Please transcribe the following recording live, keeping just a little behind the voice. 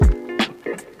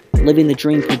Living the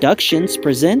Dream Productions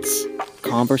presents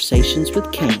Conversations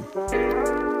with Kane.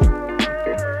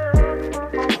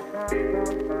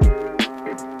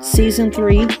 Season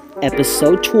 3,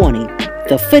 Episode 20,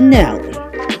 the finale.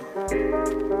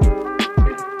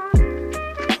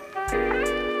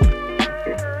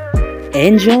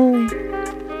 Enjoy!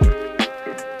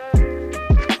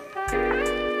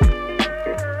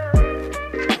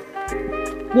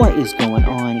 What is going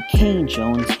on? Kane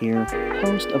Jones here,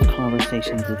 host of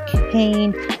Conversations with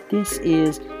Kane. This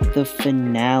is the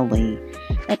finale,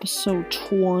 episode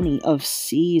 20 of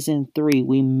season 3.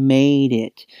 We made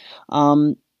it.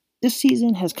 This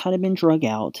season has kind of been drug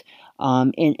out,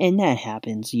 and that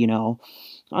happens, you know.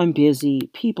 I'm busy,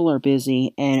 people are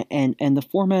busy, and the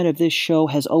format of this show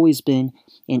has always been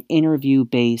an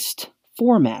interview-based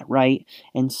format, right?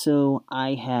 And so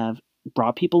I have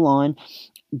brought people on,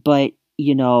 but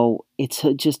you know, it's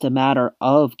just a matter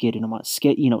of getting them on,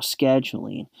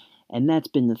 scheduling. And that's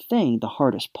been the thing, the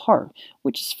hardest part,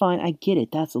 which is fine. I get it.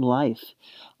 That's life.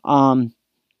 And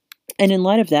in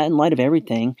light of that, in light of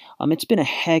everything, it's been a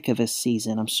heck of a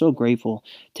season. I'm so grateful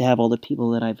to have all the people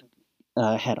that I've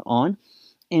had on.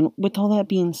 And with all that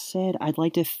being said, I'd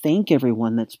like to thank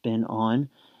everyone that's been on.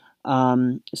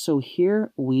 So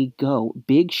here we go.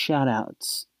 Big shout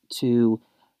outs to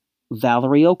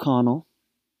Valerie O'Connell,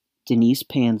 Denise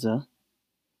Panza,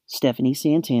 Stephanie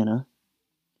Santana,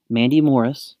 Mandy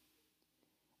Morris,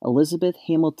 Elizabeth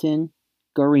Hamilton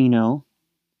Garino,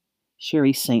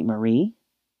 Sherry St. Marie,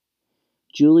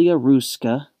 Julia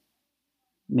Ruska,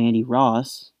 Mandy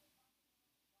Ross,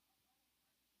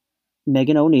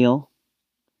 Megan O'Neill,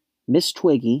 Miss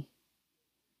Twiggy,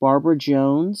 Barbara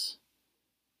Jones,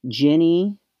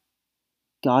 Jenny,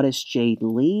 Goddess Jade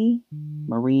Lee,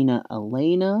 Marina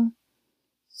Elena,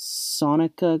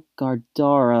 Sonica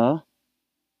Gardara,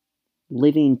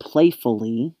 Living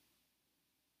Playfully,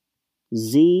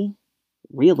 Z,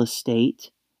 Real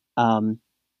Estate,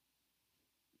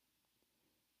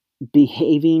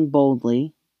 Behaving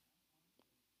Boldly,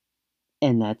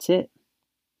 and that's it.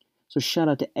 So shout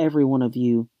out to every one of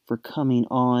you for coming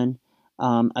on.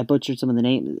 I butchered some of the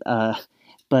names,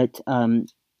 but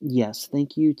yes,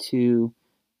 thank you to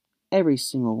every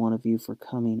single one of you for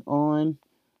coming on.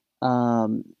 I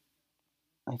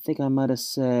think I might have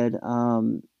said,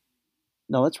 no,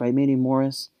 that's right, Mandy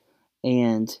Morris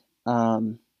and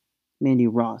Mandy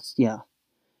Ross. Yeah,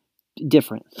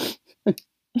 different.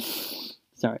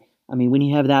 Sorry. I mean, when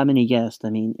you have that many guests, I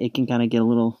mean, it can kind of get a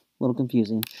little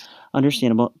confusing.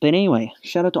 Understandable. But anyway,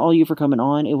 shout out to all you for coming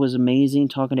on. It was amazing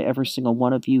talking to every single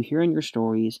one of you, hearing your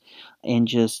stories, and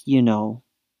just, you know,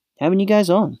 having you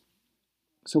guys on.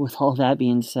 So with all that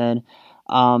being said,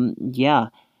 yeah,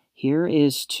 here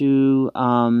is to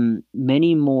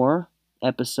many more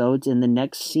episodes in the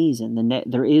next season.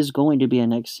 There is going to be a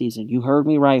next season. You heard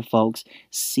me right, folks.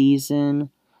 Season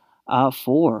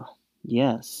 4.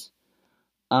 Yes.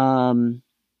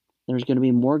 There's going to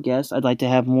be more guests. I'd like to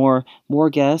have more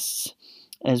guests,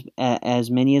 as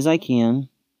many as I can.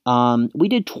 We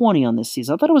did 20 on this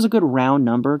season. I thought it was a good round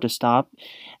number to stop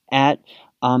at.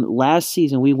 Last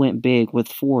season we went big with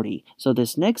 40. So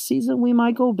this next season we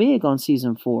might go big on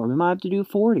season 4. We might have to do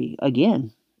 40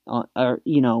 again, or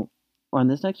on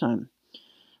this next time,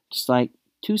 just like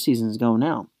 2 seasons ago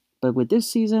now. But with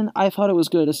this season, I thought it was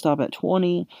good to stop at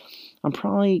 20. I'm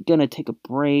probably gonna take a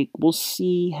break. We'll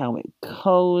see how it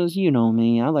goes. You know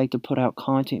me. I like to put out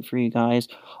content for you guys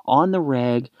on the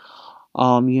reg.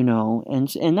 And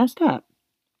that's that.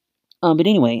 But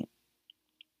anyway.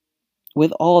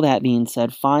 With all that being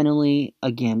said, finally,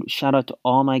 again, shout out to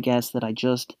all my guests that I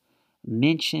just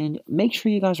mentioned. Make sure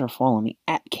you guys are following me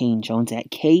at Kane Jones, at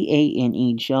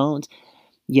Kane Jones.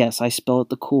 Yes, I spell it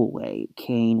the cool way.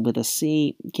 Kane with a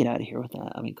C. Get out of here with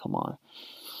that. I mean, come on.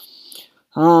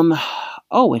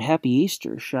 Oh, and happy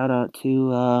Easter. Shout out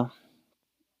to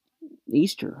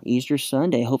Easter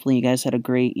Sunday. Hopefully you guys had a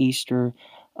great Easter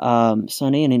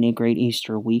Sunday and a great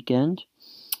Easter weekend.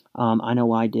 I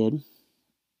know I did.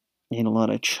 Ate a lot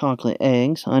of chocolate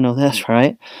eggs. I know that's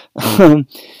right. Yeah,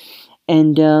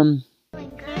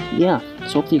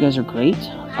 so hopefully you guys are great.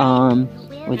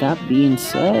 With that being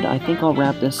said, I think I'll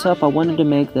wrap this up. I wanted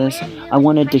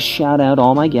to shout out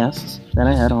all my guests that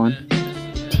I had on,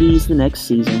 tease the next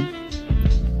season,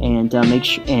 and make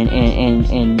sure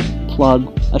and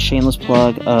plug a shameless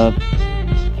plug of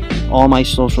all my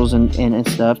socials and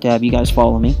stuff to have you guys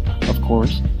follow me, of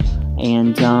course.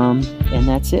 And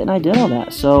that's it, and I did all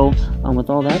that. So, with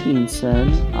all that being said,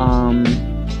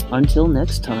 until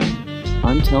next time,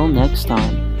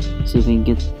 see if we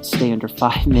can stay under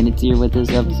 5 minutes here with this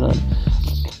episode.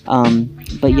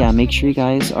 But yeah, make sure you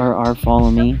guys are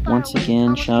following me. Once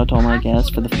again, shout out to all my guests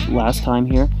for the last time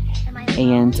here.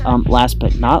 And last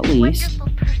but not least,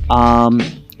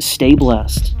 stay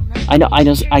blessed. I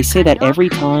know I say that every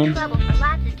time,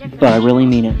 but I really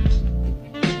mean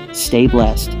it. Stay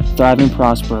blessed, thrive and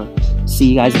prosper. See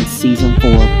you guys in season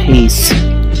 4. Peace.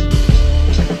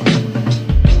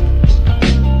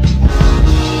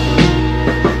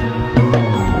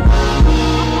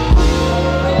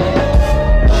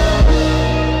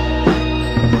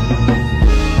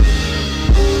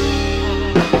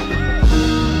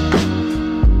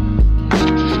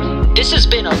 This has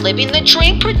been a Living the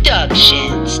Dream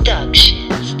Productions.